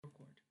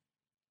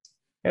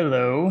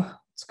Hello,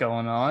 what's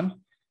going on?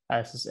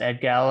 This is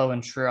Ed Gallo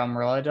and Shriram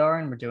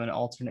Muradar, and we're doing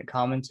alternate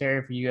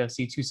commentary for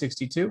UFC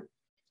 262.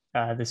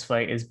 This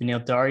fight is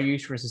Beneil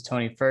Dariush versus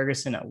Tony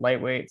Ferguson at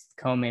lightweight. It's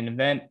the co-main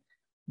event.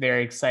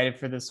 Very excited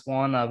for this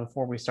one.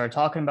 Before we start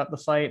talking about the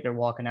fight, they're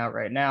walking out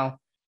right now.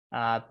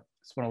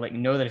 Just want to let you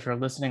know that if you're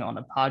listening on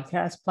a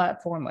podcast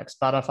platform like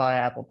Spotify,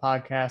 Apple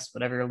Podcasts,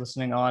 whatever you're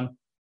listening on,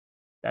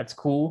 that's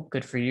cool.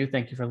 Good for you.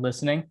 Thank you for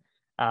listening.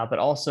 But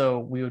also,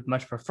 we would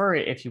much prefer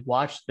it if you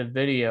watch the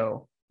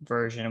video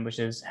version, which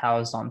is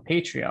housed on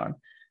Patreon.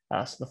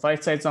 So the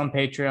fight site's on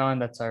Patreon.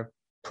 That's our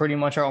pretty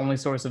much our only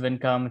source of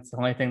income. It's the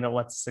only thing that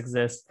lets us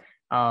exist.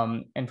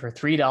 And for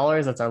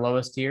 $3, that's our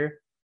lowest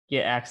tier.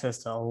 Get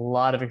access to a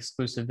lot of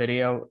exclusive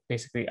video,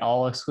 basically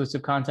all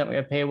exclusive content we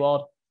have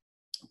paywalled,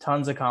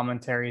 tons of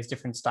commentaries,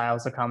 different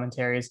styles of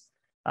commentaries.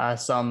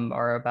 Some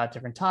are about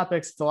different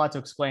topics. It's a lot to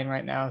explain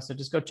right now, so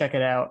just go check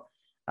it out.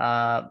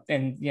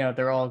 And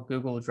they're all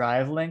Google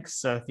Drive links,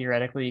 so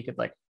theoretically you could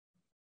like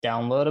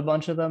download a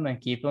bunch of them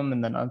and keep them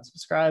and then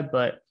unsubscribe.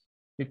 But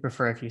we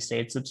prefer if you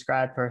stayed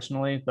subscribed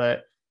personally.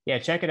 But yeah,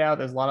 check it out.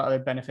 There's a lot of other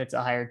benefits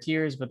at higher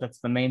tiers, but that's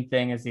the main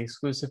thing is the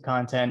exclusive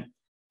content.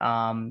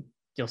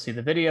 You'll see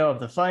the video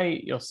of the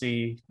fight. You'll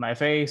see my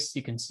face.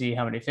 You can see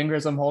how many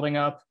fingers I'm holding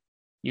up.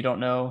 You don't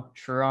know.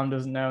 Sharon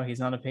doesn't know.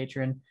 He's not a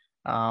patron.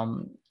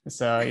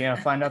 So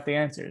find out the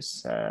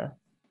answers. But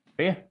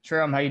yeah,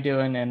 Sharon, how you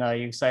doing? And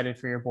you excited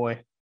for your boy?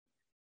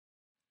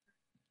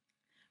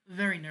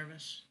 Very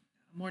nervous.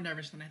 More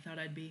nervous than I thought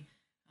I'd be.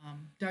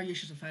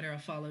 Dariush is a fighter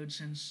I've followed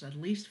since at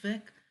least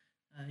Vic.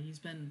 He's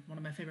been one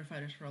of my favorite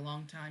fighters for a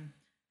long time.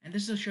 And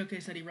this is a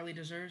showcase that he really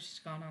deserves. He's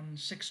gone on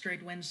six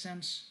straight wins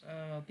since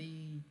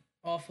the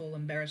awful,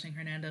 embarrassing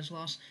Hernandez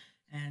loss.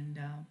 And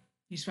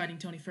he's fighting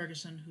Tony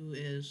Ferguson, who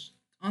is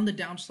on the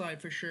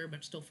downside for sure,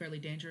 but still fairly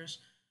dangerous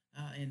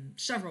in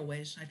several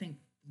ways. I think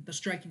the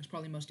striking is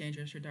probably most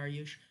dangerous for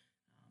Dariush.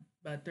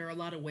 But there are a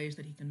lot of ways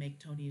that he can make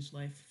Tony's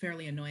life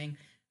fairly annoying.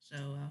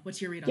 So,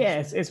 what's your read on this Yeah,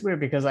 one? it's weird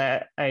because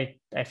I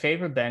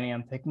favor Benny.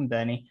 I'm picking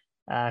Benny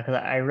because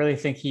I really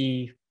think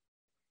he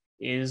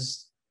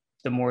is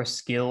the more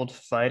skilled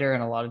fighter in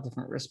a lot of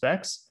different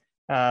respects.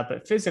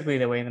 But physically,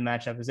 the way the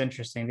matchup is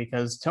interesting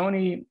because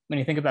Tony, when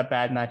you think about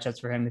bad matchups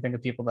for him, you think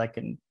of people that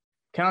can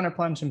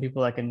counterpunch and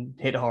people that can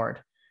hit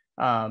hard.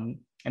 And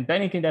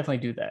Benny can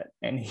definitely do that,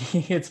 and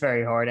he hits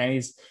very hard, and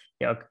he's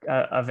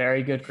a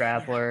very good Yeah.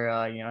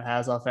 grappler.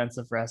 Has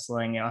offensive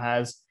wrestling.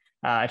 Has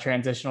a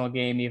transitional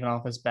game even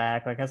off his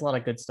back. Like has a lot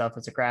of good stuff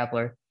as a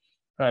grappler.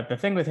 But the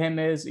thing with him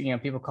is,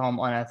 people call him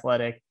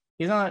unathletic.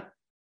 He's not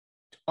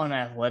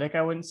unathletic,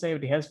 I wouldn't say,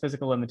 but he has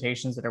physical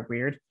limitations that are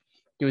weird.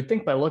 You would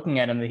think by looking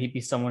at him that he'd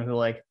be someone who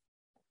like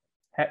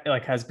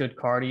has good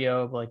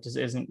cardio, but like just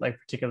isn't like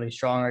particularly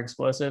strong or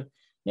explosive.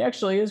 He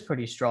actually is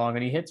pretty strong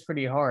and he hits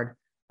pretty hard.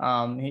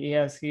 He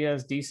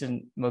has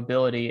decent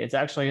mobility. It's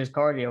actually his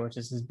cardio, which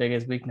is his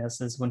biggest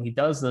weakness, is when he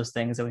does those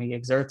things and when he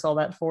exerts all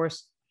that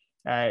force,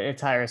 it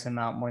tires him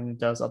out more than it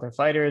does other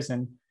fighters,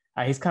 and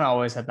he's kind of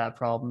always had that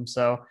problem.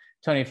 So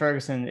Tony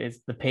Ferguson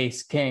is the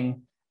pace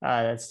king.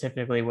 That's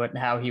typically what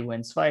how he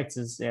wins fights.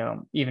 Is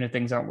even if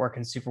things aren't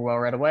working super well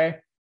right away,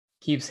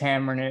 keeps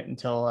hammering it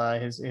until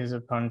his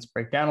opponents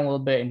break down a little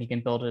bit and he can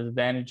build his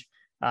advantage.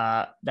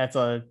 That's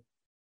a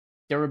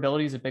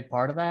Durability is a big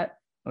part of that.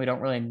 We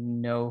don't really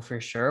know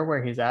for sure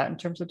where he's at in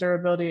terms of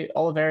durability.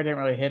 Oliveira didn't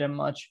really hit him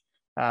much,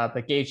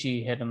 but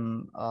Gaethje hit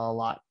him a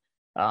lot.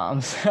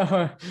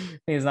 So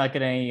he's not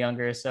getting any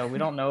younger. So we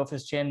don't know if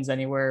his chin's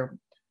anywhere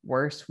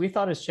worse. We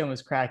thought his chin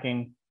was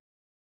cracking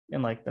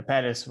in like the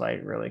Pettis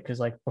fight, really, because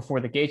like before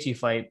the Gaethje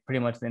fight, pretty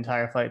much the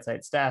entire fight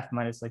site staff,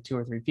 minus like two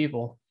or three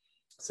people,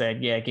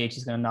 said, "Yeah,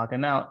 Gaethje's going to knock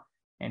him out,"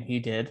 and he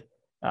did.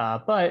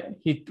 But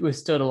he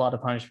withstood a lot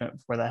of punishment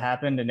before that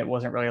happened, and it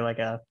wasn't really like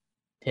a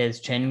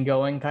his chin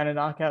going kind of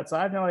knockout. So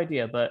I have no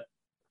idea, but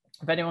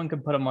if anyone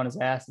could put him on his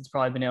ass, it's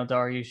probably Beneil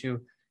Dariush, who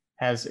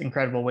has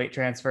incredible weight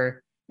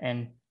transfer.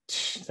 And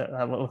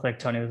that looked like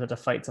Tony was at to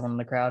fight someone in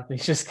the crowd, but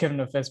he's just giving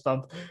him a fist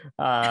bump.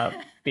 But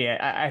yeah,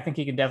 I think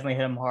he can definitely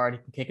hit him hard. He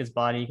can kick his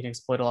body. He can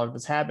exploit a lot of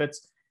his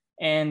habits.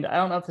 And I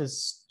don't know if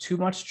there's too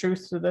much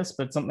truth to this,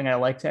 but something I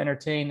like to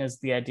entertain is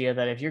the idea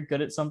that if you're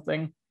good at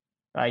something,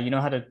 you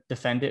know how to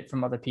defend it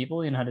from other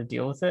people, you know how to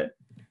deal with it.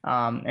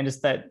 And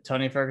just that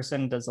Tony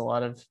Ferguson does a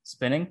lot of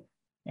spinning,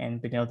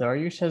 and Beneil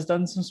Dariush has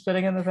done some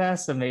spinning in the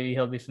past, so maybe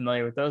he'll be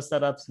familiar with those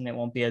setups, and it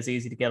won't be as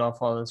easy to get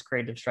off all those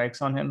creative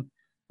strikes on him.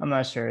 I'm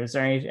not sure. Is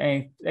there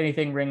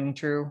anything ringing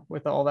true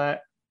with all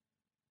that?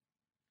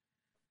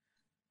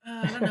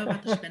 I don't know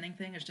about the spinning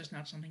thing. It's just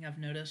not something I've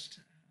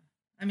noticed.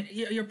 I mean,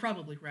 you're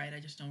probably right.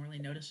 I just don't really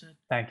notice it.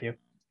 Thank you.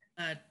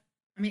 But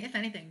I mean, if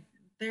anything,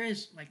 there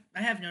is like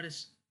I have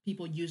noticed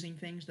people using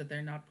things that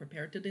they're not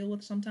prepared to deal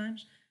with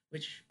sometimes.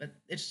 But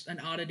it's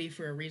an oddity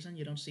for a reason.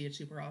 You don't see it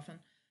super often.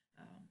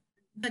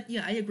 But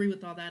yeah, I agree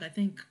with all that. I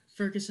think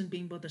Ferguson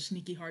being both a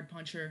sneaky hard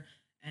puncher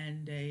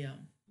and a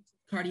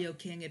cardio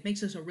king, it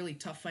makes this a really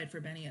tough fight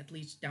for Benny, at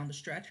least down the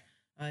stretch.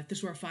 If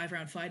this were a 5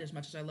 round fight, as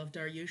much as I love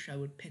Dariush, I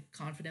would pick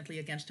confidently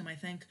against him, I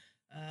think.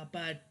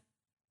 But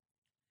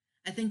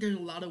I think there's a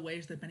lot of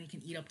ways that Benny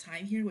can eat up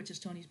time here, which is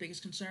Tony's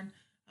biggest concern.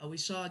 We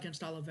saw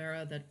against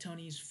Oliveira that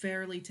Tony's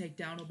fairly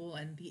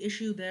takedownable, and the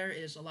issue there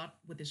is a lot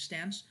with his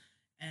stance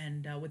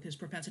and with his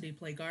propensity to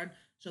play guard.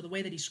 So the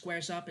way that he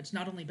squares up, it's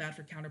not only bad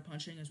for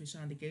counterpunching, as we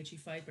saw in the Gaethje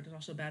fight, but it's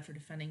also bad for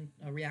defending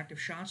reactive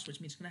shots, which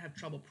means he's going to have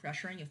trouble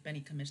pressuring if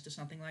Benny commits to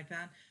something like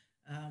that.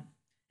 Um,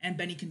 and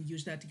Benny can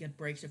use that to get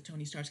breaks if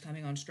Tony starts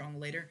coming on strong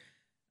later.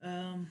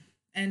 Um,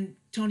 and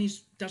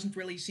Tony's doesn't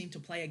really seem to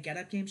play a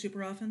get-up game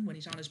super often. When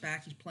he's on his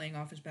back, he's playing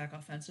off his back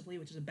offensively,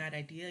 which is a bad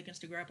idea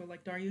against a grappler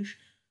like Dariush.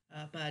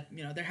 But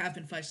there have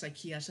been fights like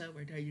Chiesa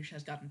where Dariush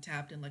has gotten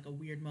tapped in like a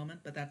weird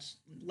moment, but that's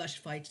less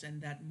fights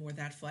and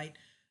that fight.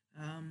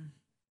 Um,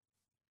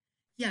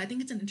 yeah, I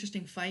think it's an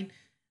interesting fight.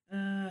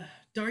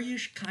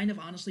 Dariush kind of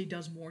honestly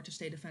does more to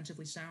stay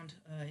defensively sound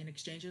in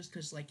exchanges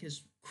because like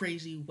his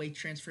crazy weight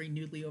transferring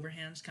noodly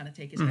overhands kind of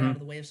take his head out of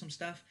the way of some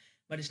stuff,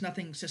 but it's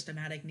nothing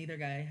systematic. Neither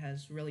guy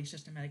has really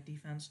systematic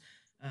defense,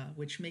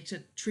 which makes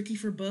it tricky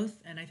for both.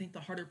 And I think the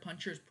harder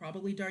puncher is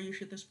probably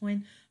Dariush at this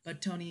point,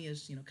 but Tony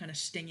is kind of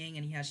stinging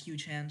and he has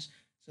huge hands,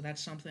 so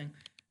that's something.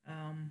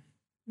 Um,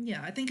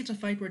 yeah, I think it's a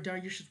fight where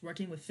Dariush is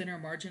working with thinner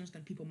margins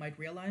than people might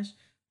realize,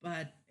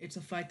 but it's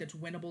a fight that's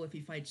winnable if he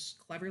fights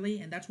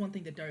cleverly, and that's one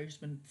thing that Dariush has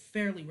been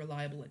fairly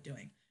reliable at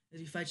doing. Is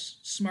he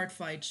fights smart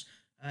fights,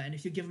 and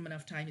if you give him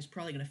enough time, he's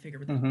probably going to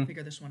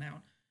figure this one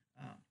out.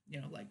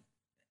 Like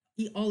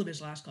all of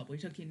his last couple,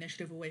 he took the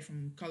initiative away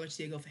from Carlos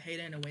Diego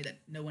Ferreira in a way that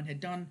no one had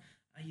done.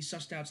 He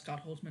sussed out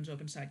Scott Holtzman's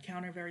open side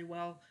counter very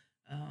well.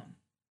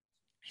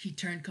 He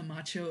turned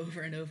Camacho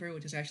over and over,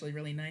 which is actually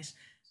really nice.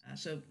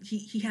 So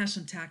he has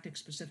some tactics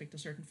specific to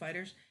certain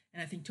fighters,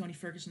 and I think Tony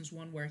Ferguson's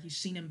one where he's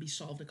seen him be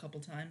solved a couple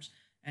times,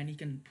 and he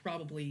can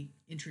probably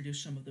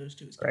introduce some of those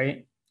to his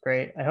game.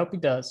 Great. I hope he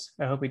does.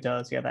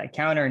 Yeah, that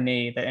counter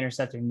knee, that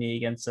intercepting knee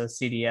against the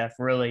CDF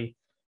really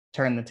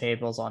turned the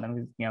tables on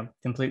him.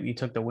 Completely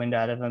took the wind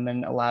out of him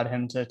and allowed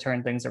him to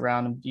turn things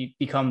around and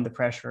become the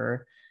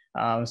pressurer.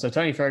 So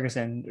Tony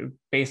Ferguson,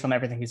 based on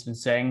everything he's been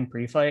saying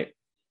pre-fight,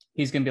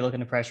 he's going to be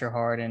looking to pressure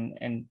hard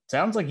and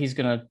sounds like he's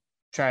going to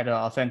try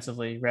to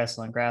offensively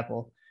wrestle and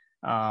grapple.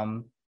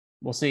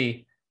 We'll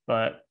see,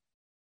 but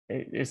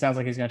it sounds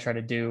like he's going to try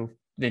to do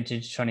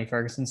vintage Tony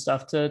Ferguson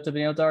stuff to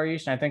Beneil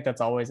Dariush, and I think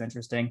that's always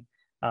interesting,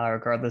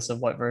 regardless of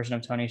what version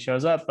of Tony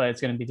shows up. But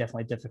it's going to be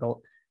definitely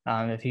difficult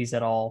if he's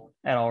at all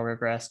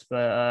regressed.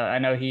 But I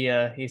know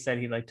he said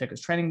he took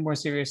his training more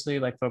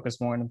seriously,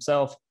 focused more on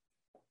himself.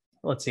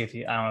 Let's see if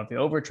I don't know if he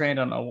overtrained.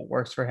 I don't know what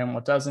works for him,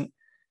 what doesn't.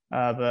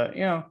 But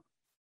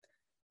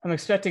I'm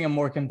expecting a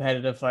more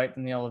competitive fight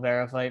than the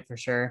Oliveira fight for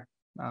sure.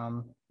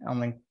 I don't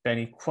think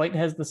Benny quite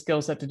has the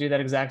skill set to do that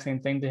exact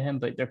same thing to him,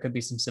 but there could be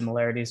some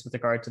similarities with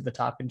regard to the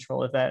top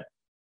control if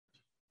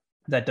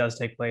that does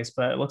take place.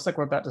 But it looks like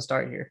we're about to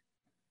start here.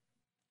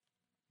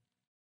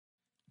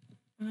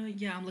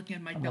 Yeah, I'm looking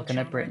at Mike looking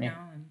at Brittany right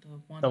now,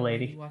 and the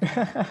lady.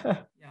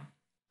 Yeah,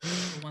 the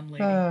one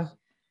lady.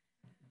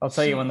 I'll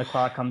tell you when the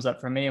clock comes up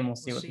for me, and we'll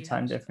see what the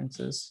time difference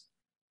is.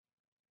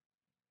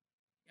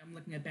 Yeah, I'm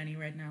looking at Benny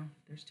right now.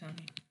 There's Tony.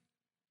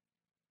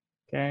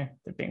 Okay,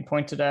 they're being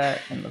pointed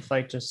at, and the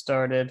fight just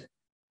started.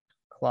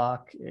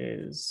 Clock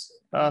is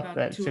up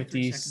at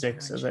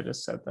 56, as I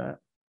just said that.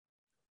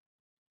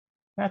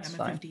 That's I'm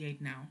fine. at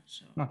 58 now,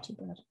 so not too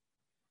bad.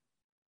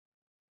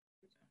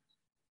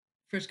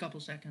 First couple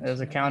seconds. There's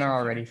a counter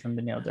already from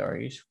Beneil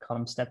Dariush. Caught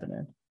him stepping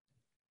in.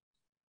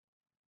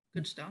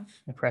 Good stuff.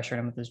 I pressured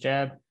him with his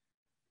jab.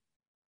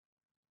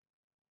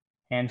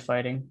 Hand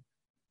fighting.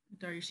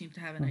 Dariush seems to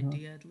have an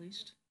idea at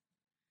least.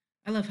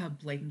 I love how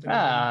blatant.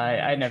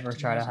 I never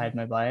try to hide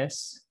my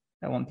bias.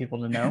 I want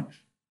people to know.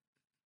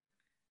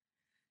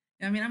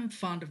 I mean, I'm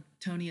fond of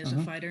Tony as a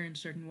fighter in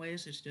certain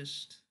ways. It's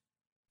just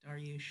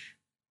Dariush.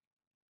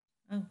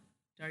 Oh,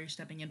 Dariush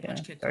stepping in,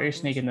 punch kick. Dariush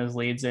sneaking those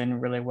leads in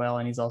really well,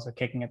 and he's also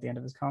kicking at the end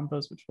of his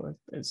combos, which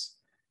is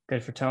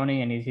good for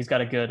Tony. And he's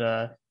got a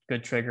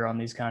good trigger on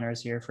these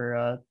counters here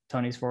for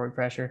Tony's forward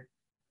pressure.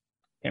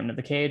 Get him to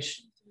the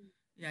cage.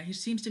 Yeah, he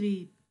seems to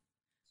be.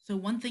 So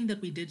one thing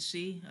that we did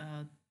see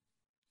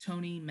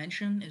Tony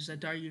mention is that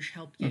Dariush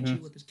helped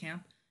Gaethje with his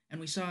camp, and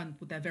we saw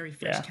with that very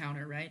first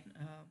counter, right?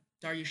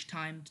 Dariush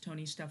timed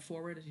Tony's step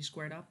forward as he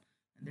squared up,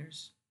 and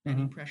there's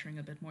Benny pressuring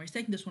a bit more. He's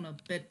taking this one a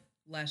bit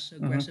less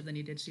aggressive than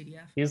he did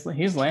CDF.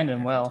 He's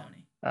landing well.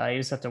 You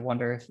just have to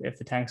wonder if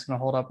the tank's going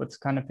to hold up with this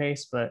kind of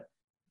pace, but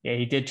yeah,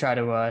 he did try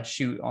to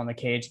shoot on the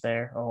cage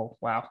there. Oh,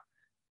 wow.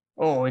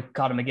 Oh, he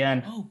caught him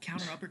again. Oh,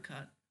 counter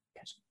uppercut.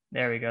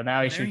 There we go.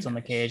 Now he shoots on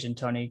the cage, and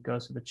Tony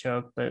goes for the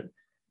choke, but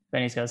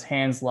Benny's got his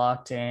hands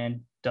locked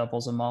in,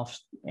 doubles him off,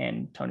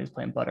 and Tony's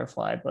playing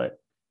butterfly, but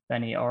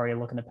Benny already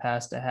looking to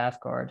pass the half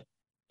guard.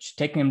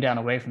 Taking him down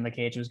away from the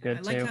cage was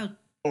good too.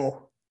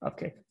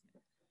 Okay.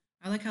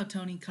 I like how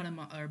Tony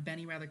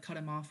Benny cut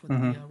him off with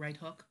the right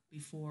hook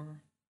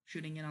before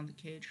shooting in on the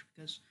cage,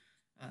 because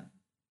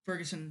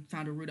Ferguson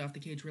found a route off the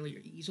cage really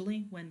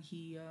easily when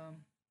he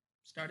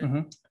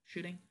started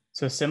shooting.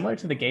 So similar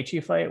to the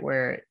Gaethje fight,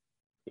 where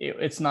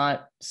it's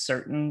not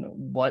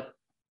certain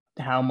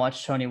how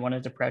much Tony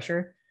wanted to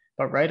pressure,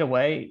 but right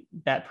away,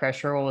 that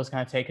pressure was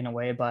kind of taken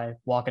away by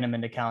walking him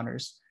into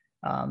counters.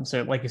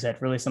 So like you said,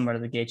 really similar to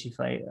the Gaethje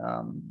fight,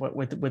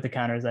 with the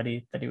counters that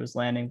he was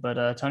landing.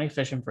 But Tony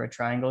fishing for a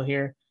triangle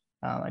here.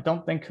 I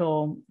don't think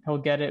he'll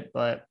get it,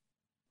 but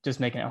just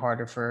making it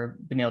harder for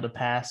Beneil to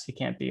pass. He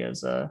can't be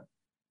as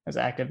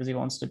active as he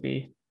wants to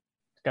be.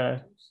 He's got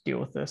to deal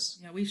with this.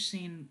 Yeah, we've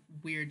seen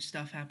weird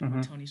stuff happen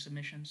with Tony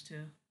submissions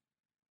too.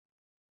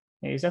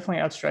 Yeah, he's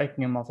definitely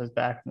outstriking him off his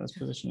back in this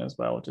position as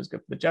well, which is good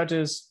for the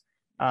judges.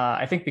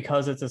 I think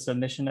because it's a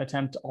submission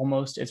attempt,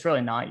 almost it's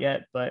really not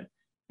yet, but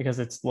because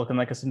it's looking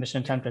like a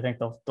submission attempt, I think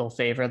they'll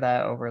favor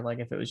that over like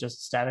if it was just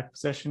a static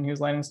position, he was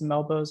landing some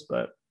elbows.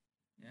 But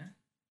yeah,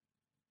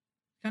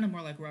 kind of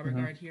more like rubber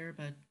guard here,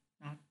 but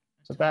not.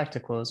 So back to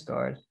close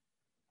guard,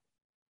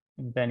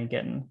 and Benny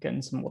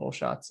getting some little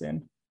shots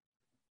in.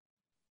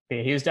 But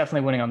yeah, he was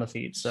definitely winning on the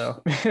feet,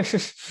 so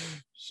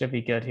should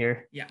be good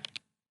here. Yeah.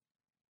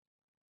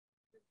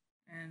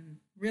 And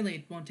really,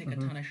 it won't take a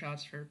ton of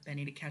shots for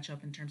Benny to catch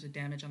up in terms of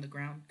damage on the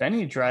ground.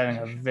 Benny driving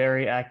a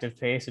very active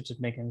pace, which is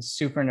making him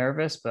super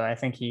nervous, but I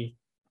think we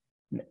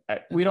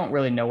don't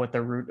really know what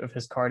the root of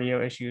his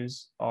cardio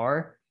issues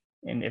are.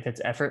 And if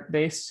it's effort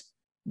based,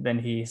 then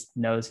he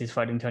knows he's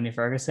fighting Tony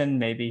Ferguson.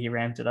 Maybe he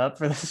ramped it up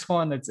for this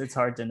one. It's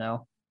hard to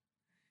know.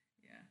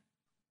 Yeah.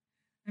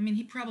 I mean,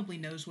 he probably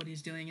knows what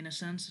he's doing in a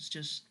sense. It's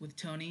just with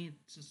Tony,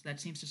 that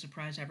seems to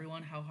surprise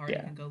everyone how hard he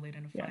can go late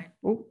in a fight.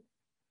 Ooh,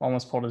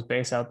 almost pulled his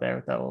base out there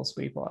with that little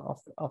sweep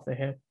off the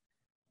hip,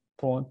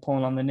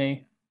 pulling on the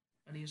knee.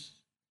 But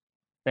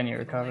Benny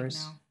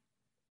recovers.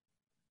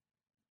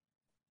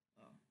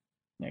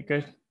 Yeah,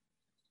 good.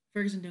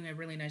 Ferguson doing a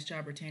really nice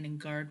job retaining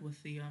guard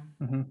with the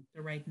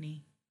right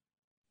knee.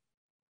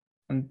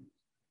 And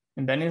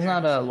Benny's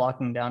not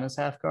locking down his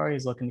half guard.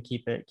 He's looking to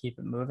keep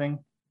it moving.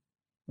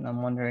 And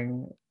I'm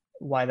wondering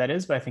why that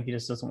is, but I think he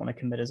just doesn't want to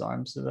commit his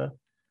arms to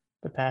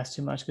the pass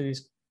too much because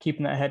he's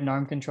keeping that head and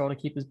arm control to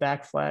keep his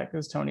back flat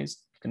because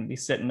Tony's going to be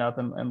sitting up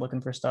and looking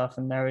for stuff.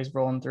 And there he's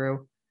rolling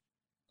through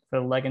for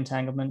the leg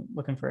entanglement,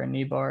 looking for a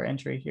knee bar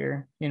entry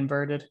here,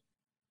 inverted.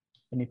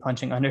 And he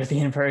punching under the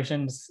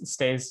inversion,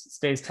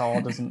 stays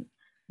tall, doesn't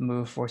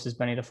move, forces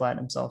Benny to flatten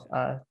himself,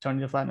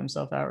 Tony to flatten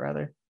himself out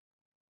rather.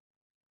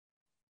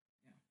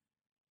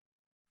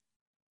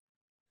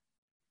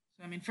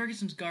 I mean,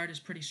 Ferguson's guard is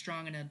pretty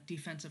strong in a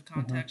defensive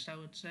context, I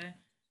would say,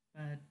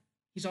 but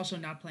he's also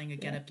not playing a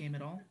get-up game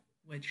at all,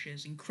 which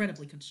is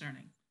incredibly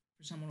concerning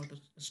for someone with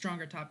a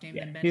stronger top game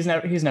than Benny.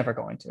 He's never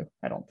going to,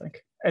 I don't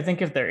think. I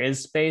think if there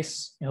is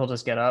space, he'll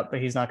just get up,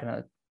 but he's not going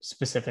to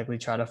specifically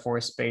try to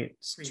force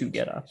space to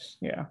get up.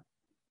 Yeah.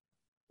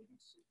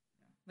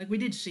 Like we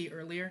did see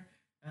earlier,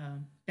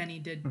 Benny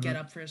did get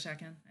up for a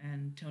second,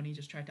 and Tony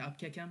just tried to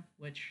upkick him,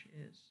 which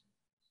is,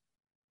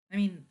 I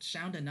mean,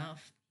 sound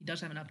enough. He does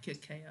have an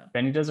upkick KO.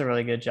 Benny does a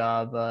really good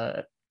job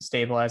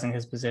stabilizing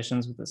his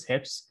positions with his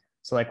hips.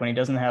 So like when he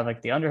doesn't have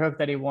like the underhook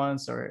that he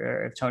wants,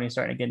 or if Tony's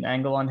starting to get an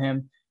angle on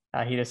him,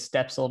 he just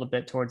steps a little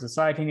bit towards the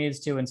side he needs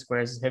to and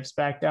squares his hips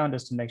back down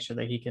just to make sure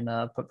that he can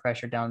put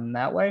pressure down in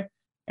that way.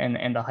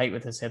 And the height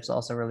with his hips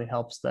also really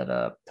helps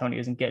that Tony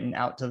isn't getting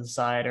out to the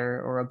side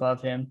or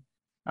above him.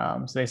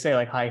 So they say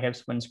like high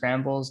hips win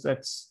scrambles.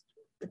 That's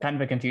kind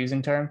of a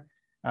confusing term,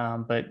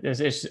 but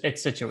it's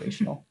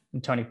situational.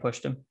 And Tony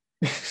pushed him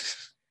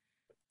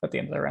at the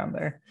end of the round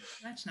there.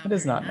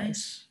 That's not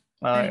nice.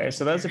 All right,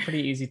 so that was a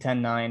pretty easy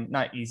 10-9.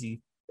 Not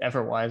easy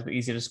effort-wise, but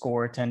easy to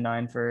score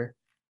 10-9 for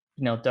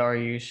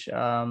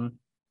Dariush.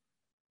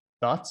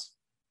 Thoughts?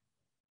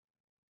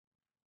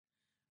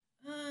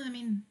 I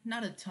mean,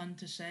 not a ton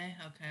to say.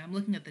 Okay, I'm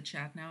looking at the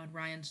chat now, and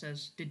Ryan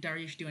says, "Did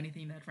Dariush do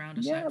anything that round?"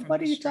 Yeah,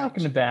 what are you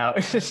talking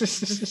about?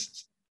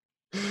 He's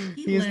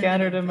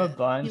countered him a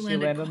bunch. He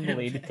landed on the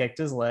lead. He kicked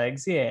his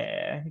legs.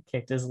 Yeah, he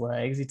kicked his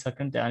legs. He took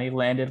him down. He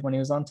landed when he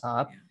was on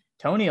top. Yeah.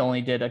 Tony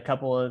only did a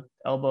couple of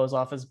elbows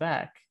off his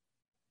back.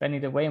 Benny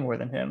did way more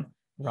than him.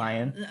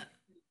 Ryan. Yeah,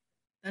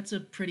 that's a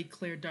pretty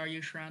clear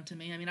Dariush round to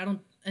me. I mean, I don't,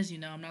 as you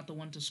know, I'm not the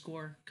one to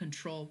score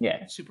control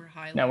super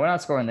highly. No, we're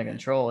not scoring the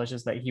control. It's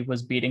just that he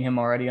was beating him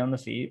already on the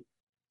feet,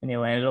 and he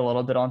landed a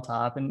little bit on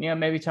top. And yeah,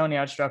 maybe Tony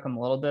outstruck him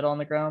a little bit on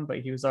the ground, but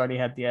he was already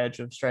had the edge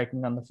of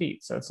striking on the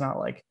feet. So it's not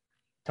like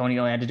Tony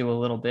only had to do a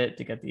little bit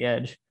to get the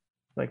edge.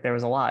 Like there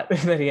was a lot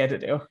that he had to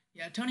do.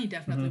 Yeah, Tony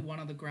definitely won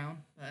on the ground,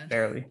 but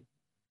barely.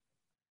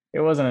 It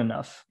wasn't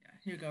enough. Yeah,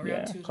 here you go.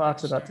 Round two.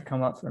 Clock's about to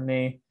come up for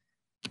me.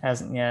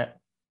 Hasn't yet.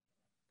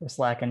 We're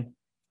slacking.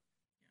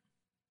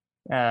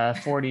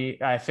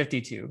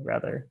 52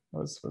 rather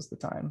was the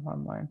time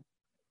on mine.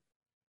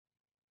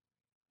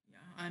 Yeah,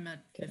 I'm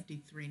at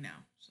 53 now.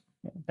 So.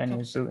 Yeah, Benny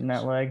was booting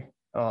that leg.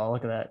 Oh,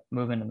 look at that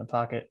movement in the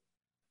pocket.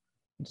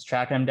 Just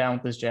tracking him down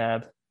with his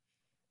jab.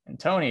 And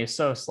Tony is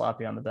so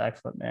sloppy on the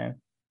back foot, man.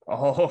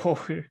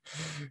 Oh.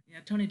 Yeah,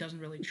 Tony doesn't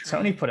really try.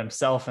 Tony put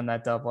himself in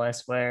that double, I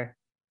swear.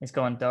 He's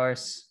going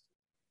Darce.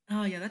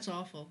 Oh, yeah, that's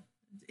awful.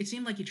 It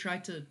seemed like he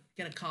tried to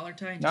get a collar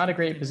tie. Not a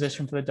great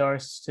position for the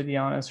Darce, to be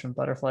honest, from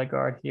butterfly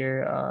guard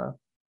here. A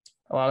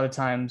lot of the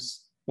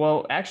times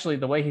Well, actually,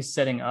 the way he's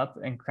setting up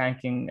and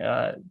cranking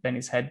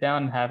Benny's head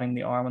down and having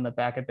the arm on the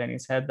back of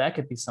Benny's head, that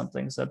could be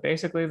something. So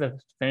basically, the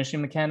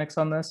finishing mechanics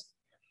on this,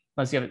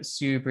 unless you have it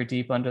super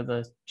deep under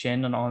the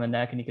chin and on the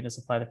neck, and you can just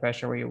apply the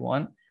pressure where you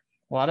want,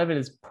 a lot of it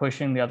is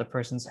pushing the other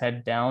person's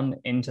head down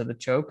into the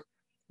choke,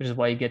 which is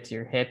why you get to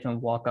your hip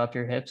and walk up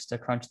your hips to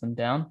crunch them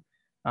down.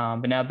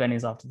 But now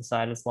Benny's off to the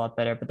side, it's a lot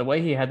better. But the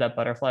way he had that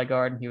butterfly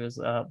guard, and he was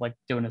like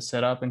doing a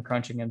sit up and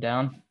crunching him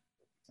down,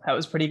 that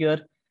was pretty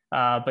good.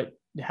 But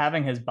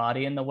having his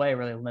body in the way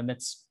really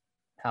limits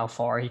how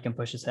far he can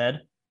push his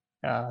head.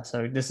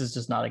 So this is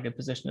just not a good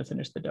position to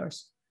finish the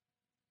Darce.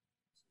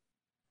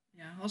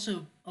 Yeah.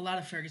 Also, a lot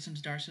of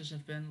Ferguson's Darces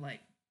have been like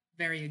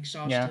very Yeah.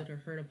 exhausted or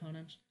hurt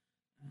opponents.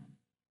 Um,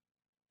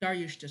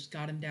 Dariush just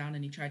got him down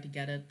and he tried to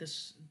get it.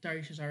 This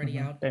Dariush is already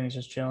Mm-hmm. out. Then he's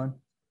just chilling.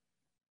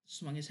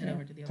 Swung his head Yeah.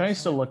 over to the other Tony's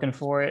still side. looking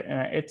for it,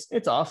 and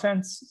it's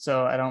offense,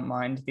 so I don't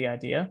mind the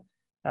idea,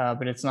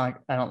 but it's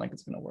not. I don't think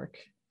it's going to work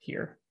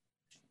here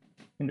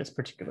in this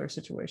particular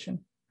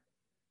situation.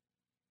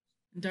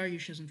 And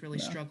Dariush isn't really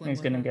No, and struggling he's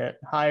with going to it.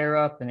 get higher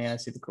up, and yeah, I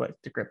see the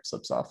grip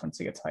slips off once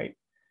he gets height.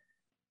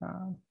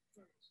 Um,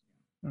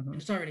 And mhm.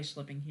 it's already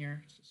slipping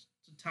here. It's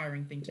a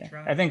tiring thing to Yeah,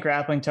 try. I think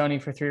grappling Tony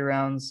for 3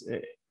 rounds,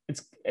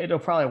 it'll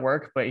probably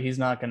work, but he's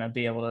not going to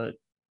be able to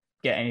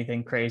get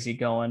anything crazy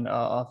going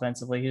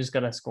offensively. He's just got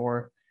to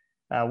score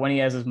when he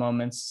has his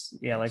moments,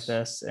 yeah, like It's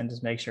this, and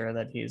just make sure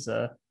that he's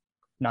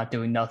not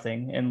doing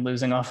nothing and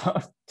losing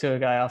off to a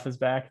guy off his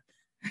back.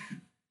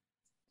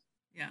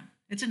 yeah,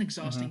 it's an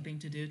exhausting Mm-hmm. thing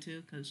to do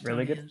too because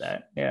Really Tony good at is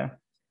that. Yeah.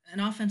 an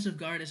offensive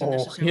guard isn't Oh, he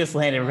necessarily just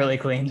going to do a landed lot really in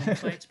clean. one-on-one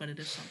fights, but it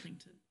is something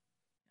to.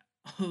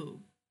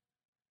 Oh,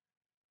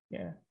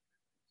 Yeah.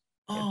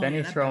 Yeah, oh yeah, Benny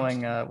that bounced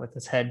throwing him. with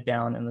his head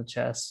down in the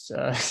chest.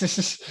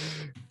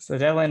 So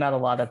definitely not a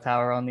lot of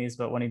power on these,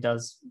 but when he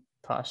does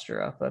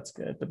posture up, that's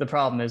good. But the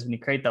problem is when you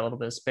create that little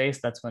bit of space,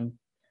 that's when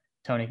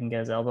Tony can get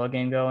his elbow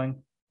game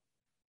going.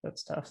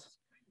 That's tough.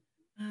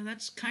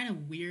 That's kind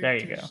of weird There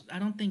you go. because I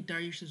don't think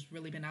Dariush has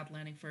really been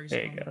outlanding There Ferguson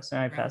you on the go. So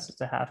now he ground. passes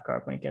to half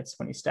guard when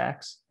he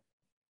stacks.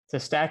 So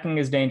stacking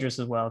is dangerous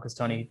as well because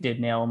Oh, Tony did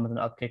nail him with an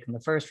up kick in the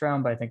first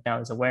round, but I think now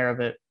he's aware of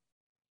it.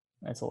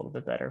 That's a little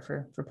bit better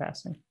for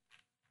passing.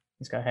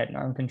 He's got head and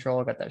arm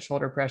control, got that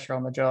shoulder pressure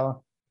on the jaw.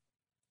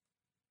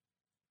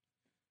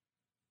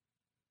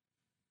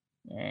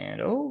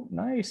 And oh,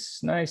 nice,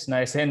 nice,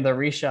 nice. And the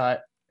reshot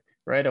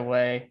right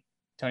away.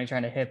 Tony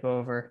trying to hip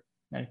over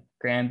and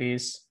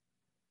Granby's.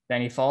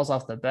 Then he falls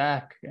off the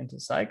back into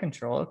side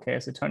control. Okay,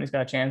 so Tony's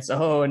got a chance.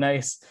 Oh,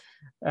 nice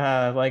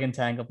leg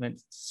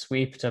entanglement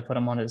sweep to put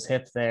him on his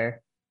hip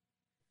there.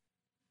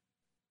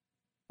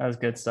 That was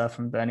good stuff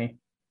from Benny.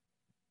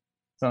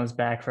 He's on his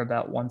back for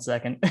about 1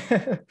 second.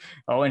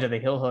 Oh, into the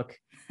heel hook.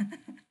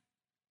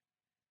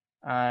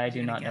 I is he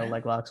do gonna not get know it?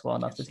 leg locks well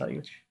enough Can't to see tell you.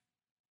 much.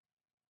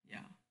 Yeah,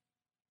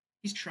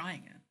 he's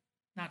trying it.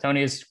 Not.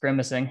 Tony is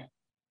grimacing.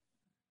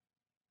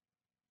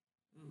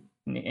 Ooh.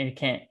 And he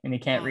can't Oh,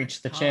 that's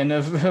reach the chin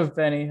tough. of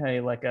Benny. How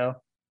you let go.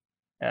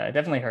 It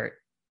definitely hurt.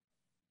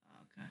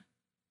 Okay. And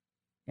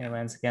he Yeah.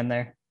 lands again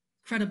there.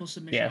 Credible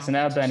submission Yeah. So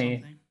now offense is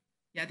Benny. something.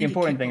 Yeah, I The think it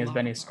important kicked a thing is lot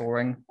Benny of our.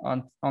 scoring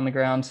on the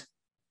ground.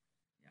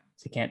 Yeah.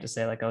 So you can't just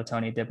say like, "Oh,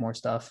 Tony did more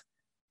stuff."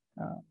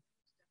 Yeah,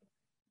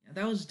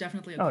 that was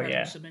definitely a Oh credible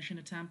yeah, submission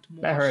attempt, that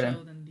more hurt so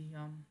him.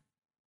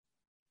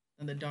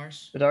 than the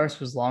Darce. The Darce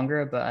was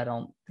longer, but I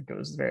don't think it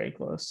was very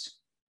close.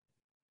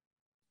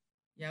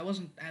 Yeah, it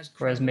wasn't as Whereas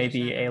credible as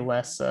maybe that, I a don't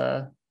think. less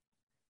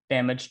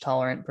damage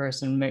tolerant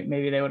person,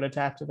 maybe they would have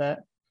tapped to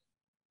that.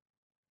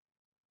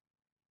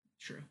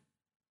 True.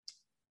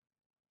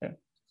 Yeah.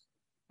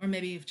 Or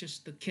maybe if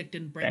just the kick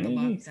didn't break the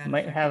Benny lock that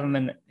might have him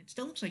effectively. in. It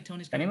still looks like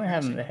Tony's got Benny him might very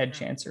have him in safe the on the head ground.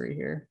 chancery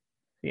here.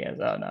 He has.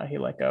 Oh no, he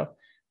let go.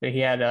 But he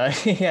had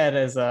he had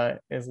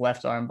his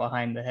left arm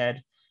behind the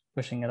head,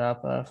 pushing it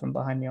up from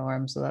behind the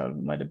arm. So that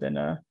might have been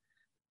a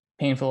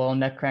painful little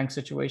neck crank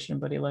situation,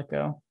 but he let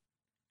go.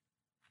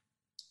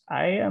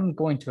 I am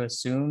going to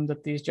assume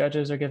that these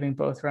judges are giving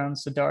both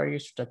rounds to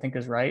Darius, which I think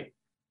is right.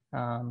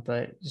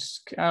 But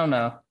just I don't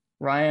know.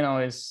 Ryan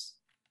always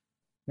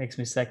makes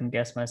me second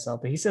guess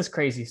myself, but he says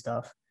crazy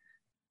stuff.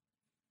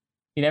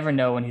 You never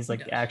know when he's He like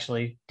does.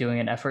 actually doing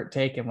an effort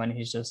take and when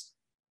he's just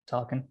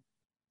talking.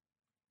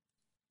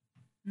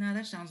 No,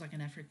 that sounds like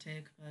an effort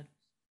take, but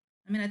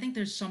I mean, I think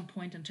there's some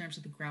point in terms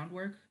of the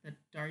groundwork that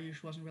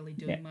Dariush wasn't really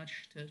Yeah, doing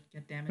much to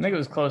get I damage think it on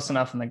was from the close top.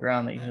 enough on the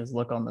ground that you can just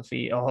look on the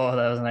feet. Oh,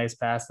 that was a nice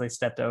pass. They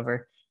stepped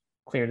over,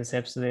 cleared his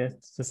hips to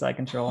side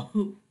control.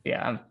 Oh,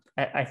 Yeah,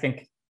 I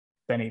think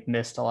Benny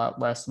missed a lot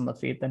less on the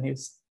feet than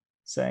he's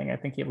saying. I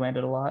think he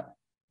landed a lot.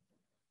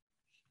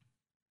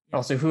 yeah.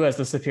 Also, who has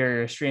the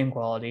superior stream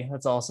quality?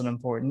 That's also an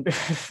important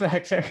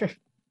factor.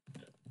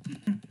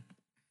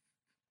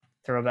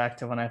 Throwback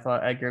to when I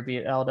thought Edgar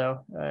beat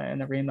Aldo in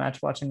the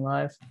rematch watching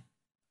live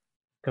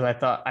because I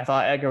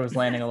thought Edgar was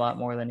landing a lot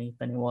more than he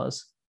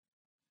was.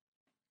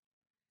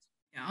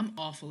 Yeah, I'm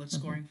awful at Mm-hmm.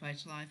 scoring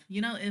fights live.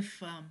 You know,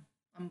 if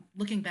I'm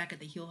looking back at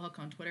the heel hook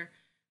on Twitter,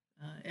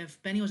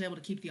 if Benny was able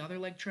to keep the other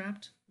leg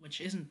trapped,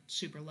 which isn't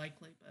super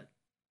likely, but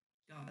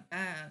God,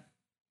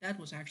 That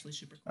was actually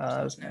super close.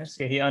 That was That's nice.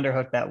 nasty. Yeah, he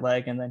underhooked that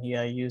leg, and then he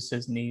used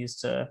his knees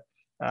to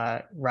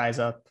rise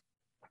up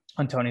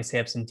on Tony's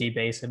hips and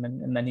debase him,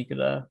 and then he could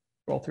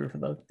roll through for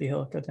the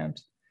hook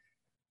attempt.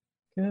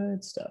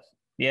 Good stuff.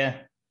 Yeah,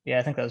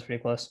 I think that was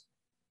pretty close.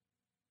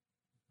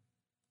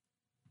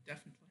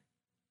 Definitely.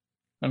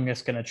 I'm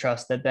just gonna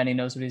trust that Benny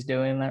knows what he's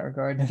doing in that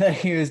regard, that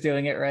he was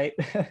doing it right.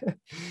 I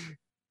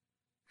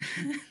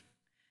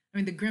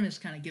mean, the grimace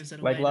kind of gives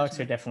it Leg away. locks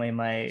are It?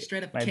 definitely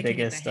Straight up my kicking at the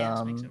biggest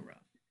hands makes it rough.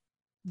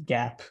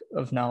 gap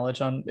of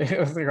knowledge on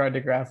with regard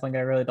to grappling.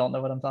 I really don't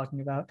know what I'm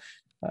talking about.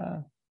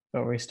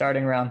 But we're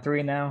starting round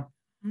 3 now.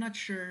 I'm not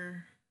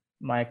sure.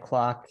 My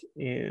clock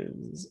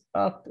is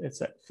up.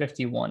 It's at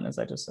 51 as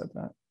I just said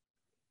that.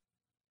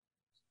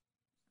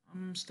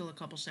 I'm still a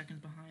couple seconds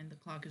behind. The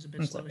clock is a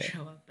bit It's slow okay. to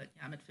show up, but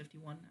yeah, I'm at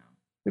 51 now.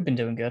 We've been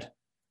doing good.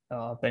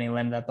 Oh, Benny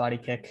landed that body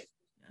kick.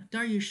 Yeah,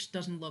 Dariush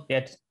doesn't look.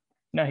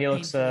 No, he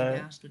looks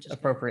gassed, which is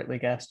appropriately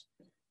gassed.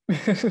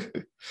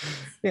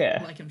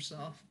 Yeah, like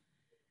himself.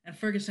 And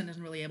Ferguson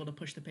isn't really able to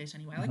push the pace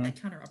anyway. I like that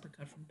counter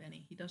uppercut from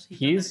Benny.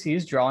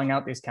 He's drawing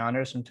out these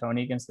counters from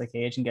Tony against the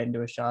cage and getting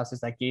to his shots. There's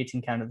that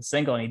guillotine counter, the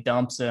single, and he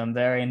dumps him.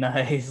 Very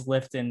nice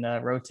lift and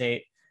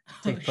rotate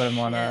to put him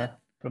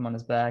on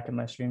his back. And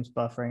my stream's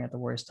buffering at the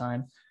worst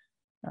time.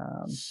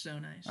 So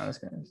nice. I was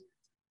gonna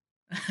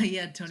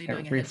yeah, Tony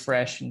doing a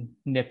refresh and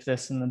nip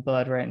this in the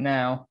bud right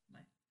now.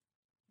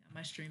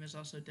 My stream is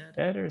also dead.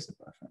 Dead or is it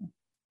buffering?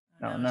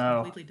 Oh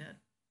no, it's completely dead.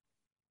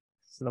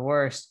 It's the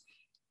worst.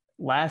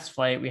 Last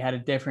fight we had a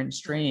different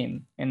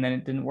stream and then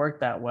it didn't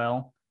work that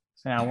well.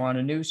 So now we're on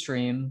a new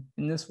stream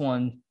and this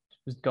one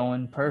was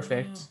going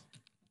perfect.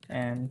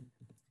 And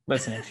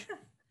listen,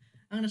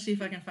 I'm gonna see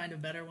if I can find a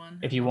better one.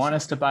 If you want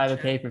us to buy the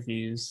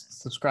pay-per-views,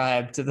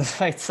 subscribe to the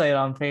fight site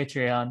on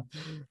Patreon,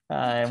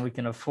 and we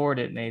can afford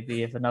it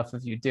maybe if enough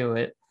of you do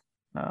it.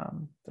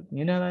 But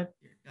you know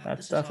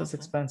that stuff is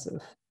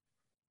expensive.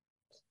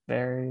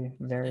 Very,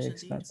 very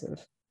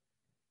expensive.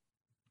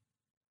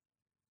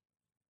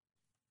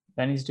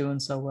 Benny's doing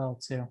so well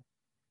too.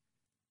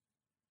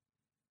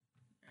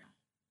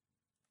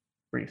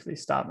 Briefly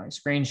stop my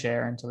screen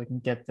share until we can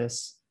get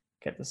this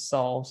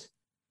solved.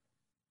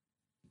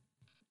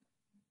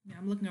 Yeah,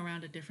 I'm looking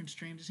around at different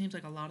streams. It seems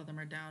like a lot of them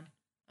are down.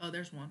 Oh,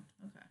 there's one.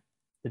 Okay.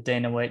 Did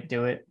Dana White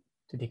do it?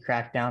 Did he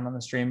crack down on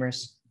the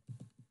streamers?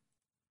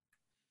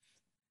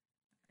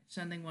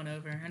 Sending one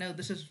over. I know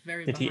this is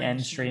very. Did he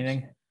end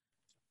streaming?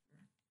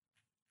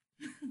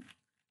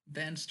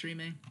 Ban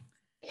streaming.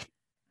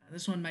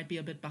 This one might be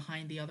a bit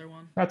behind the other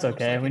one. That's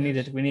okay. We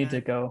need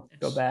to go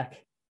back.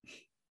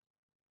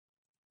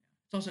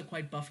 It's also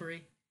quite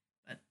buffery,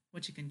 but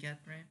what you can get,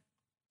 right?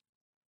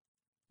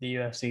 The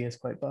UFC is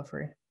quite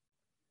buffery.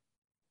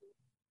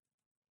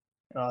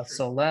 Oh, it's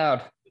so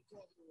loud.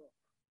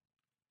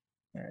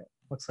 All right.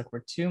 Looks like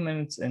we're 2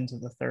 minutes into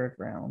the third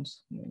round.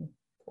 Let me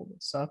pull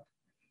this up.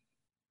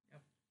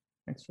 Yep.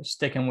 Thanks for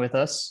sticking with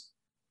us.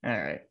 All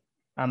right.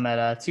 I'm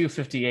at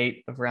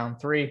 2:58 of round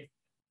 3.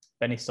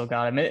 Benny still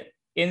got him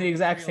in the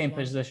exact same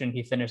position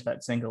he finished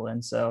that single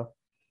in. So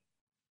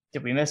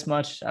did we miss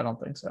much? I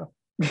don't think so.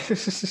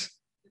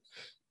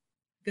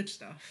 Good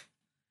stuff.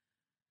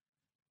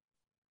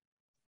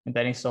 And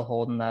Benny's still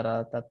holding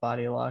that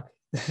body lock,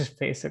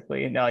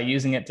 basically,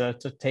 using it to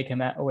take him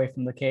away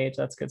from the cage.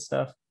 That's good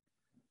stuff.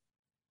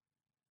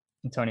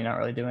 And Tony not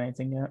really doing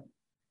anything yet.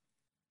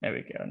 There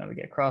we go. Now we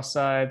get cross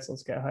sides.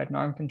 Let's get hide and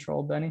arm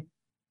control, Benny.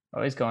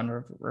 Oh, he's going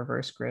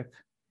reverse grip.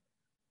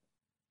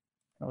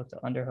 I'll look to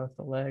underhook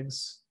the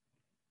legs.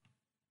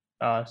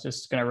 It's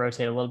just going to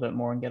rotate a little bit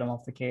more and get him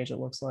off the cage, it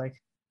looks like.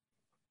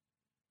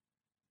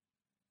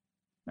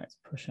 Nice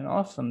pushing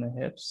off from the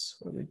hips.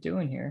 What are we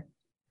doing here?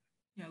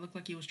 Yeah, it looked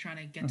like he was trying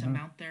to get to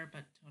mount there,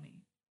 but Tony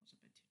was a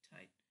bit too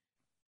tight.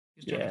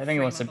 Yeah, I think he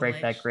wants to break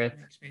that grip.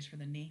 Space for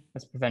the knee.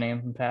 That's preventing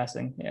him from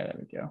passing. Yeah, there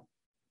we go.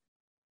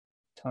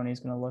 Tony's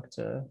going to look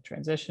to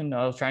transition.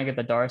 I was trying to get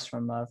the Darce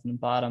from the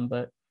bottom,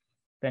 but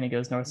Benny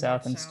goes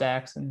north-south and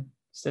stacks and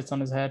sits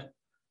on his head.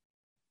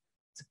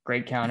 It's a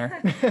great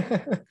counter.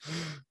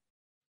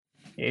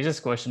 Yeah, he's just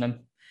squishing him.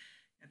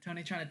 Yeah,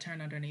 Tony trying to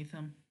turn underneath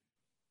him.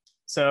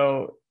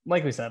 So,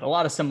 like we said, a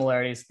lot of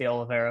similarities to the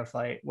Oliveira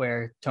fight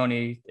where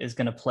Tony is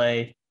going to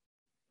play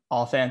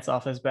offense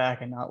off his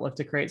back and not look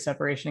to create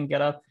separation and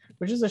get up,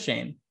 which is a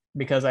shame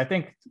because I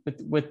think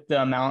with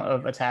the amount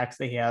of attacks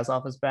that he has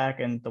off his back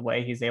and the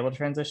way he's able to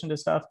transition to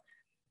stuff,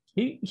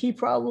 he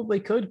probably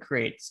could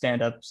create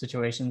stand-up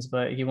situations,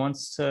 but he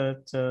wants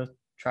to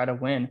try to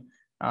win.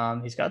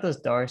 He's got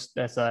this Darce,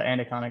 that's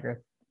anaconda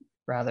grip,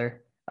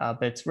 rather,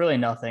 but it's really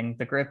nothing.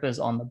 The grip is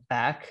on the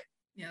back.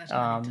 Yeah, that's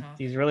gonna be tough.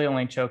 He's really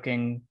only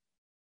choking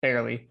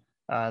barely.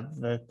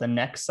 The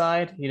neck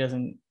side, he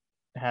doesn't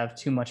have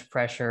too much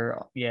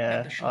pressure.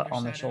 Yeah,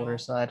 on the shoulder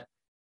side,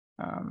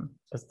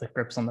 because the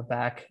grip's on the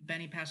back.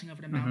 Benny passing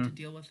over to mount to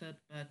deal with it,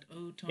 but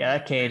Tony. Yeah,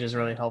 that cage is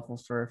really helpful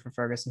for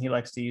Ferguson. He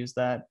likes to use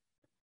that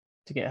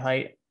to get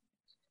height.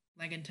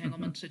 Leg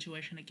entanglement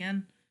situation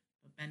again,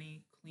 but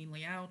Benny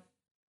cleanly out.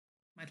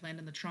 Might land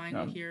in the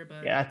triangle here,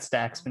 but yeah, that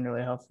stack's been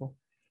really helpful.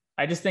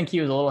 I just think he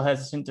was a little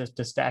hesitant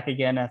to stack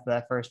again after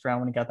that first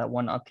round when he got that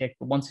one up kick.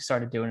 But once he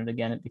started doing it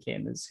again, it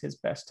became his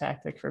best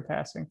tactic for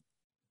passing.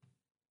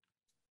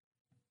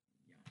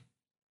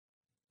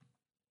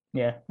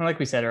 Yeah, and like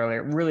we said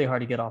earlier, really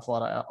hard to get off a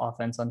lot of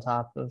offense on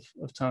top of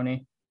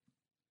Tony.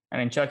 I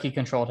mean, Chucky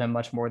controlled him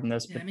much more than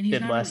this, Yeah, but I mean, he's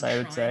did not less, really I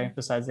would say, trying.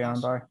 besides the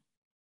Also, armbar.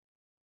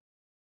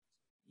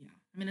 yeah,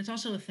 I mean, it's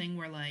also a thing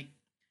where like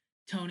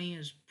Tony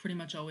is pretty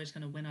much always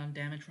going to win on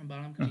damage from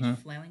bottom because he's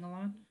Mm-hmm. flailing a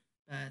lot.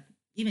 But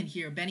even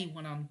here, Beneil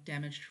won on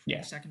damage from Yeah.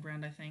 the second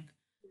round, I think.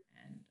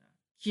 And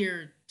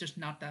here, just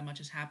not that much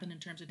has happened in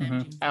terms of damage,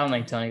 Mm-hmm. even I from don't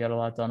think Tony. Tony got a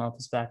lot done off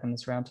his back in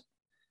this round.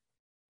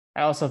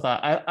 I also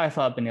thought I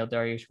thought Beneil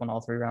Dariush won all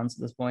 3 rounds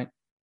at this point.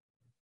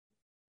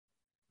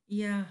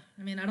 Yeah,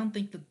 I mean, I don't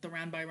think that the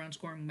round by round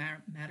scoring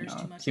matters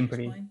too No, much at seemed this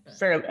pretty point. But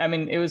fair. I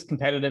mean, it was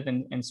competitive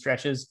in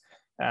stretches,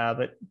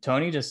 but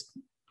Tony just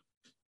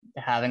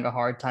having a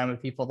hard time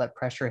with people that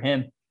pressure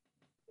him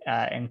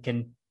and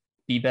can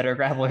be better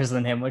grapplers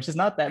than him, which is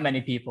not that many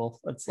people.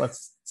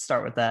 Let's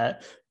start with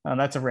that.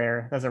 That's a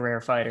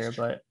rare fighter,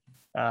 but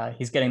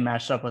he's getting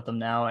matched up with them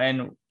now.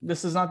 And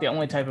this is not the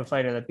only type of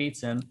fighter that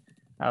beats him.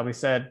 We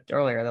said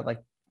earlier that like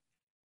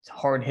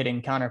hard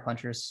hitting counter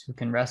punchers who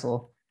can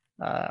wrestle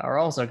are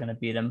also going to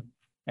beat him,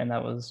 and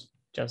that was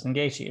Justin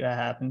Gaethje. That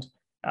happened.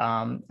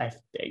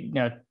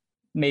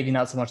 Maybe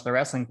not so much the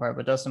wrestling part,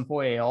 but Dustin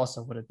Poirier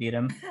also would have beat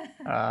him,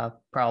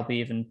 probably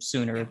even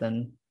sooner yeah.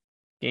 than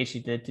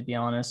Gaethje did, to be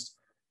honest.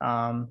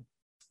 Conor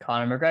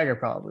McGregor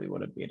probably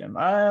would have beat him.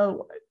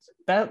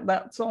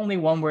 That's only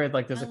one where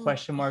like there's a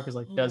question mark. Is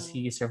like, does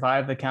he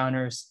survive the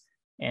counters,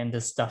 and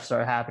does stuff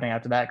start happening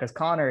after that? Because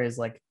Conor is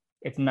like,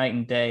 it's night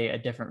and day, a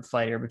different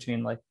fighter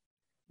between like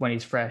when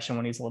he's fresh and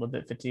when he's a little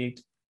bit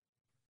fatigued.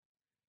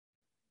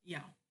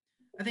 Yeah,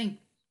 I think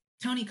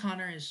Tony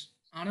Connor is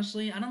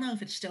honestly, I don't know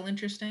if it's still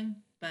interesting,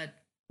 but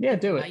Yeah,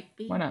 it do it. might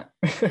be. Why not?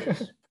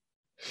 Because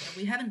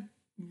we haven't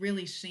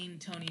really seen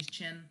Tony's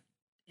chin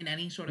in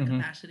any sort of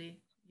capacity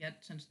yet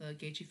since the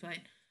Gaethje fight.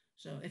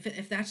 So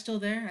if that's still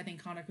there, I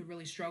think Connor could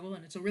really struggle,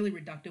 and it's a really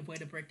reductive way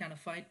to break down a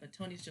fight. But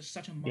Tony's just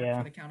such a mark for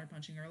Yeah. the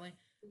counterpunching early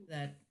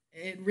that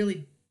it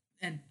really,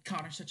 and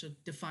Connor's such a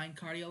defined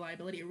cardio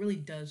liability. It really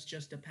does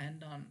just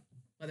depend on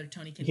whether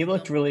Tony can He heal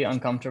looked him really at this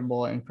point.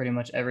 uncomfortable in pretty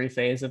much every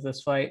phase of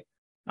this fight.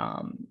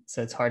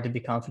 So it's hard to be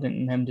confident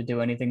in him to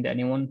do anything to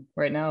anyone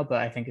right now.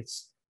 But I think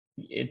it's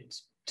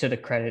to the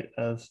credit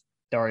of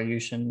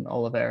Dariush and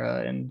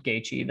Oliveira and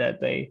Gaethje that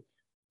they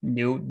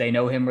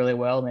know him really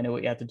well. They know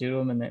what you have to do to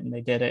him, and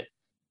they did it.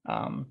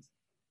 Um,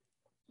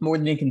 More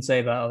than you can say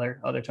about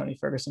other Tony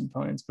Ferguson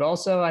opponents, but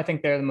also I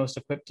think they're the most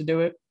equipped to do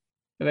it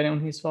of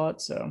anyone he's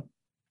fought. So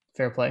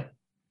fair play.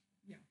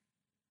 Yeah,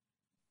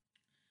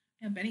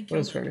 yeah. Benny What killed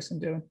is it. Ferguson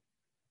doing?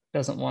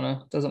 Doesn't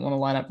want to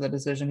line up for the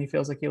decision. He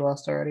feels like he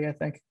lost already, I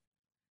think.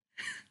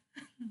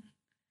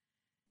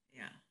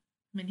 Yeah,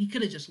 I mean he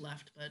could have just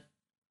left, but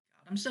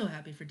God, I'm so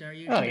happy for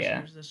Dariush. Oh He yeah.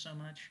 deserves this so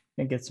much.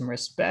 And get some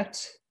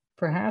respect,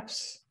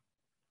 perhaps.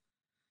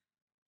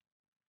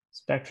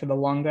 Respect for the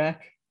long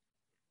back.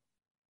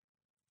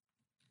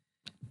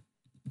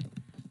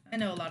 I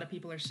know a lot of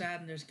people are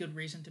sad, and there's good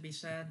reason to be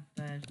sad,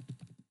 but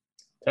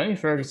Tony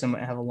Ferguson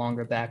might have a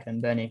longer back than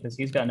Benny because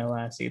he's got no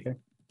ass either.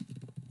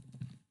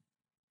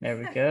 There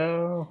we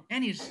go.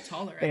 and he's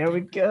taller. I There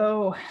we think.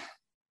 go.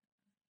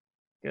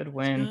 Good Let's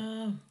win.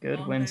 go. Good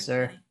Long win, back,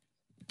 sir. Benny.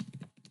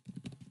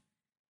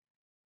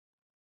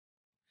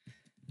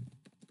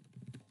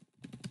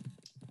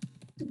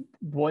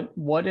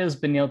 What is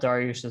Beneil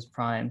Dariush's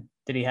prime?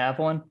 Did he have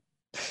one?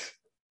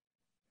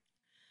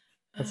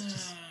 That's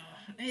just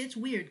It's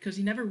weird because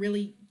he never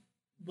really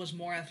was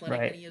more athletic than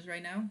right. he is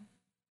right now.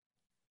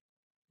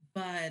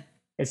 But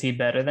Is he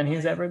better than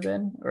he's ever like,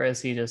 been, or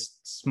is he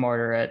just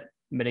smarter at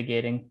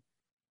mitigating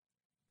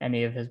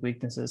any of his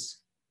weaknesses?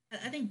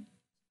 I think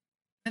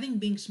I think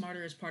being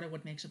smarter is part of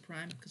what makes a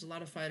prime because a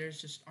lot of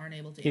fighters just aren't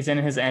able to He's in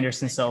implement his that sort of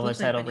Anderson thing. It Silva looks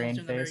like title Benil's reign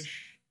doing a very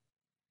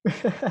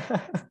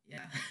phase.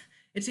 yeah.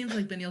 It seems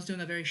like Benil's doing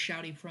a very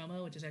shouty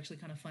promo, which is actually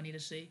kind of funny to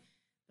see.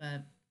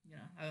 But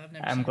I've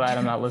never. I'm Seen him glad do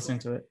I'm it not before. listening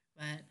to it.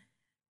 But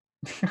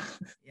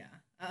yeah,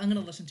 I'm gonna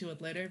listen to it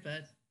later.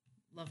 But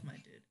love my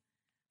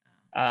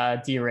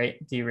dude. Do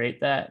you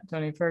rate that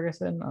Tony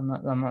Ferguson?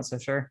 I'm not so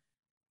sure.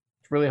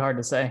 It's really hard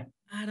to say.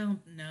 I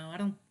don't know. I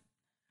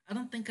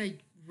don't think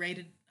I'd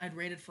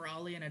rated for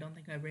Ollie, and I don't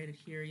think I rated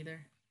here either.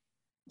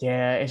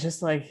 Yeah, it's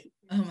just like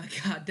Oh my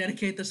god,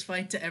 dedicate this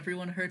fight to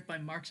everyone hurt by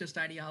Marxist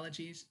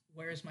ideologies.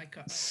 Where is my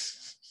car?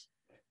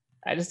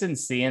 I just didn't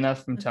see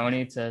enough from Okay,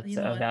 Tony to you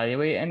know what?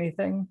 evaluate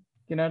anything.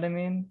 You know what I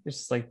mean? It's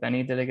just like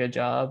Benny did a good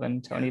job,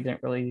 and Tony Yeah.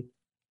 didn't really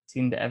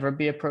seem to ever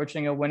be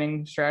approaching a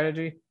winning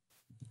strategy.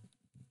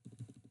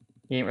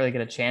 He didn't really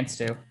get a chance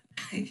to.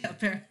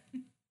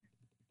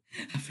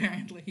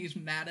 Apparently, he's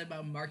mad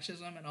about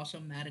Marxism and also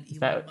mad at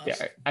Elon Yeah,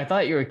 Musk. I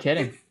thought you were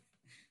kidding.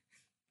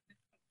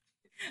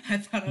 I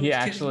thought I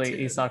was kidding too.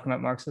 He's talking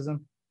about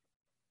Marxism.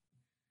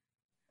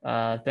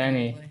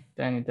 Danny,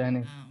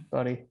 Apparently.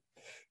 buddy.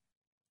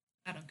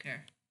 I don't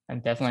care. I'm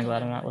definitely Still glad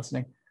live I'm not life.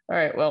 listening. All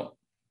right, well,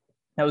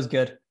 that was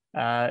good.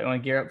 You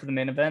want to gear up for the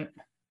main event?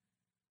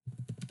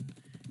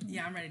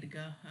 Yeah, I'm ready to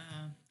go.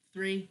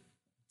 3,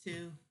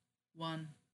 2, 1.